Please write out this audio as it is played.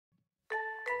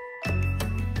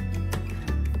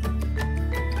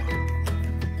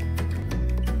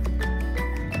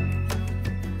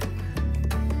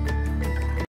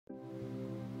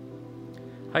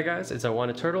Hi guys, it's I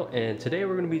Want a Turtle, and today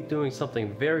we're going to be doing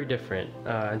something very different.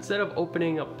 Instead of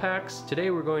opening up packs, today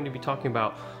we're going to be talking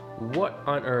about what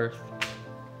on earth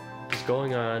is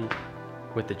going on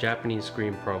with the Japanese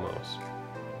Scream promos.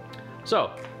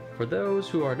 So, for those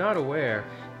who are not aware,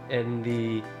 in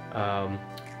the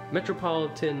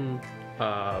Metropolitan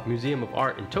Museum of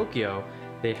Art in Tokyo,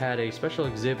 they had a special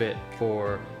exhibit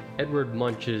for Edward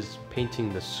Munch's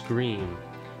painting The Scream.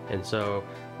 And so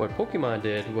what Pokemon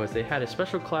did was they had a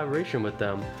special collaboration with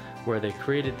them where they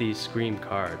created these Scream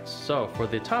cards. So for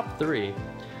the top three,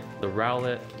 the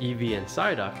Rowlet, Eevee, and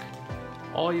Psyduck,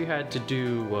 all you had to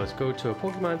do was go to a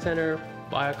Pokemon Center,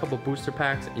 buy a couple booster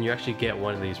packs, and you actually get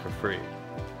one of these for free.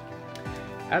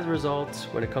 As a result,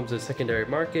 when it comes to the secondary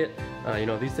market,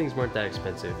 these things weren't that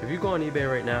expensive. If you go on eBay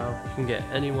right now, you can get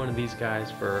any one of these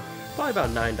guys for probably about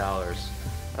 $9.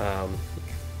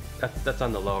 That's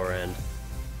on the lower end.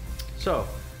 So,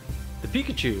 the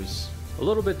Pikachu's a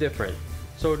little bit different.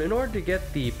 So in order to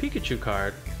get the Pikachu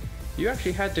card, you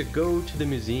actually had to go to the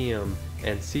museum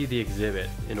and see the exhibit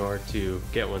in order to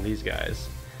get one of these guys.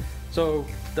 So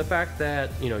the fact that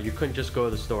you couldn't just go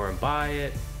to the store and buy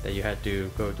it, that you had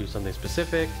to go do something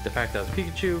specific, the fact that it was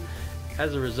Pikachu,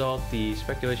 as a result the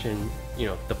speculation,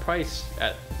 the price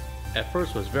at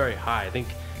first was very high. I think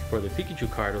for the Pikachu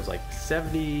card it was like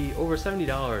over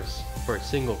 $70 for a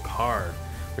single card,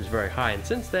 which is very high. And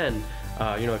since then,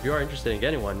 if you are interested in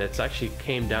getting one, that's actually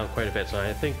came down quite a bit. So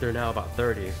I think they're now about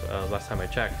 30 last time I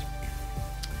checked.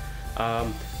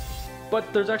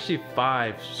 But there's actually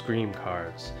 5 Scream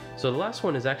cards. So the last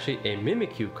one is actually a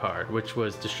Mimikyu card, which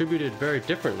was distributed very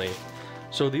differently.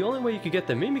 So the only way you could get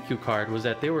the Mimikyu card was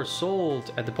that they were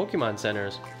sold at the Pokemon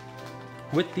centers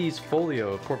with these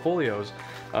portfolios.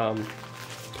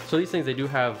 So these things they do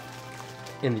have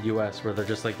in the US, where they're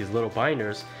just like these little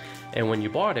binders, and when you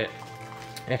bought it,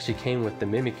 it actually came with the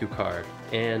Mimikyu card.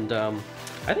 And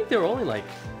I think they were only like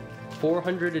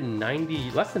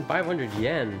 490, less than 500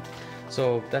 yen.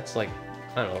 So that's like,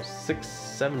 I don't know,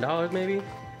 $6-7 maybe.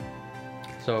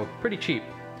 So pretty cheap.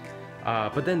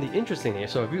 But then the interesting thing,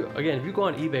 so if you go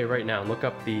on eBay right now and look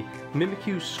up the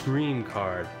Mimikyu Scream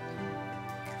card,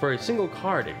 for a single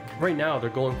card, right now they're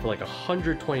going for like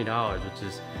 $120, which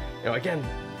is,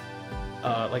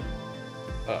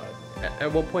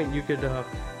 at one point you could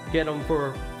get them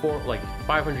for like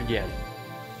 500 yen.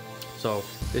 So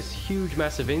this huge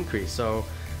massive increase. So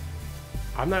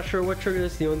I'm not sure what triggered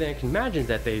this. The only thing I can imagine is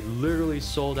that they literally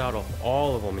sold out of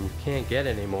all of them and you can't get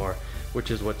it anymore,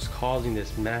 which is what's causing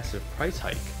this massive price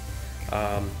hike.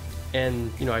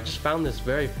 And I just found this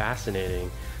very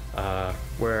fascinating,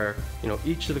 where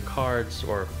each of the cards,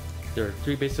 or there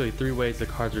are basically three ways the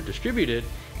cards are distributed,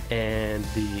 and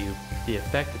the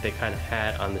effect that they kind of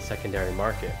had on the secondary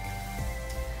market.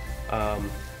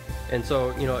 And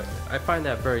so I find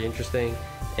that very interesting,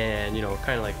 and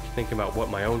kind of like thinking about what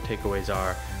my own takeaways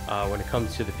are when it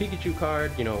comes to the Pikachu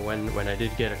card. When I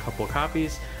did get a couple of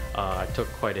copies, I took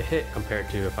quite a hit compared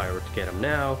to if I were to get them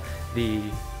now. The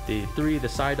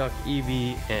Psyduck,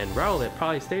 Eevee, and Rowlet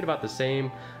probably stayed about the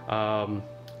same,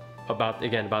 about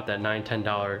that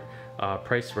 $9-10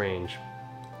 price range.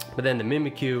 But then the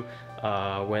Mimikyu,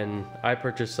 when I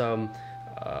purchased some,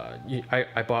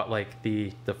 I bought like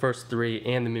the first 3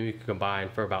 and the Mimikyu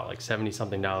combined for about like $70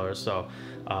 something. So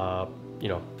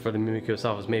for the Mimikyu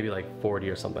itself, it was maybe like 40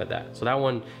 or something like that. So that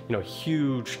one,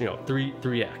 huge,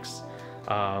 3x.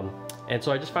 And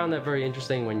so I just found that very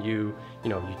interesting. When you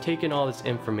take in all this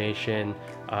information,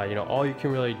 all you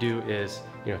can really do is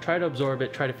try to absorb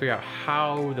it, try to figure out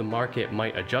how the market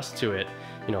might adjust to it,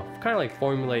 kind of like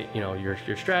formulate your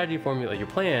strategy, formulate your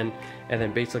plan, and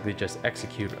then basically just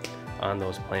execute on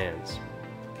those plans.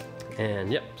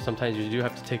 And yep, sometimes you do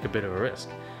have to take a bit of a risk,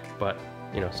 but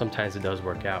sometimes it does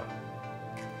work out.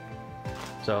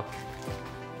 So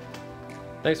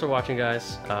thanks for watching,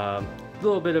 guys. A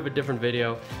little bit of a different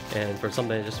video, and for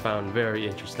something I just found very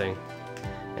interesting.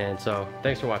 And so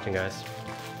thanks for watching, guys.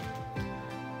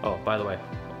 Oh, by the way,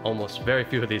 almost very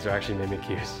few of these are actually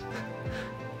Mimikyus.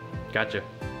 Gotcha.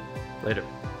 Later.